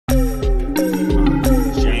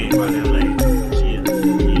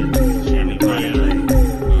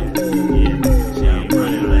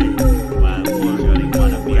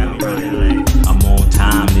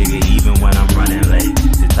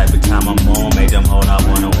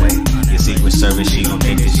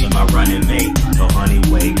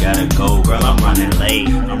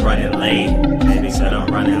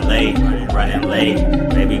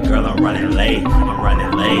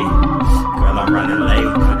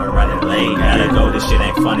I'm running late. Gotta go, this shit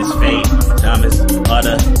ain't fun, it's fate. Dumbest,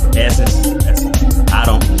 utter essence. I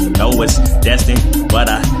don't know what's destined, but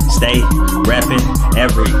I stay reppin'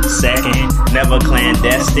 every second. Never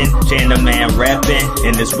clandestine, gentleman reppin'.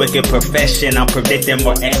 In this wicked profession, I'm predicting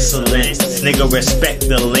more excellence. Nigga, respect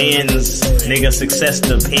the lens. Nigga, success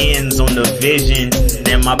depends on the vision.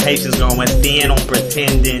 Then my patience going thin on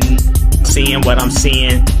pretending. Seeing what I'm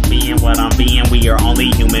seeing, being what I'm being. We are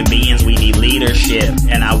only human beings, we need leadership.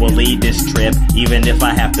 And I will lead this trip, even if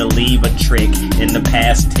I have to leave a trick in the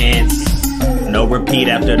past tense. No repeat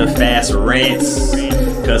after the fast rinse,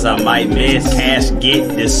 cause I might miss. Cash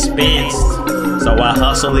get dispensed, so I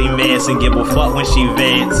hustle immense and give a fuck when she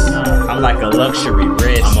vents. I'm like a luxury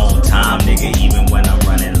rich. I'm on time, nigga, even when I'm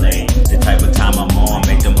running late. The type of time I'm on,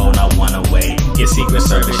 make them hold not one away. Get Secret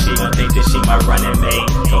Service, she gon' think that she my running mate.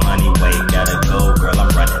 So honey, wait, gotta go, girl, I'm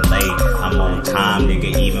running late. I'm on time,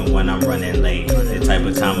 nigga, even when I'm running late. The type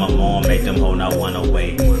of time I'm on, make them hold not one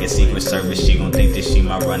away. Get Secret Service, she gon' think that she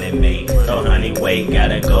my running mate. So honey, wait,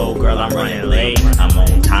 gotta go, girl, I'm running late. I'm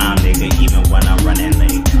on time, nigga, even when I'm running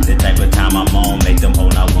late. The type of time I'm on, make them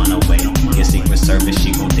hold not one away. Get Secret Service,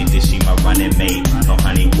 she gon' think that she my running mate. So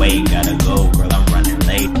honey, wait, gotta go, girl, I'm running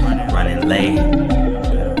late. Running late,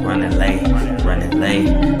 running late, running late.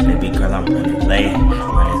 Baby girl, I'm running late,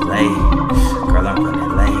 running late. Girl, I'm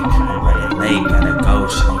running late, I'm running late. Gotta go,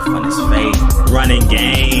 shit ain't fun, it's fate. Running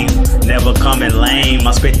game, never coming lame.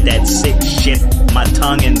 I spit that sick shit, my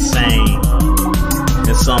tongue insane.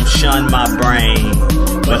 And some shun my brain.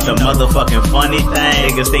 But the motherfucking funny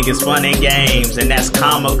thing, niggas think it's fun and games, and that's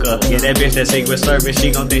comica. Yeah, that bitch that Secret Service,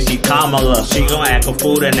 she gon' think she Kamala. She gon' act a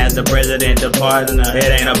fool, and as the president, the partner. It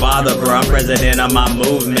ain't a bother, bro, I'm president of my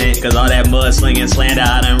movement. Cause all that mudslinging slander,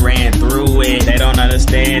 I done ran through it. They don't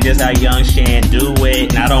understand just how young Shan do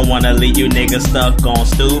it. And I don't wanna leave you niggas stuck on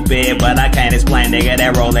stupid, but I can't explain, nigga,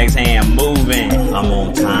 that Rolex hand moving. I'm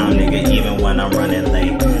on time, nigga, even when I'm running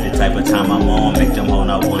late. The type of time I'm on, make them hold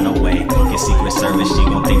not one away. Get Secret Service, she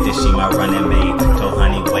gon' think that she my running mate. So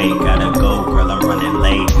honey, wait, gotta go, girl, I'm running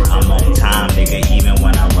late. I'm on time, nigga, even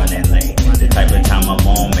when I'm running late. The type of time I'm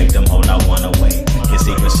on, make them hold not one away. Get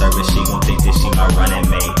Secret Service, she gon' think that she my running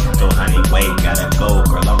mate. So honey, wait, gotta go,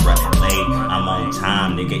 girl, I'm running late. I'm on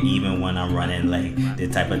time, nigga, even when I'm running late. The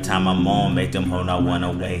type of time I'm on, make them hold not one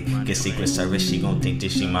away. Get Secret Service, she gon' think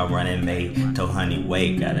that she my running mate. So honey,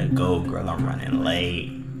 wait, gotta go, girl, I'm running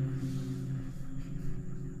late.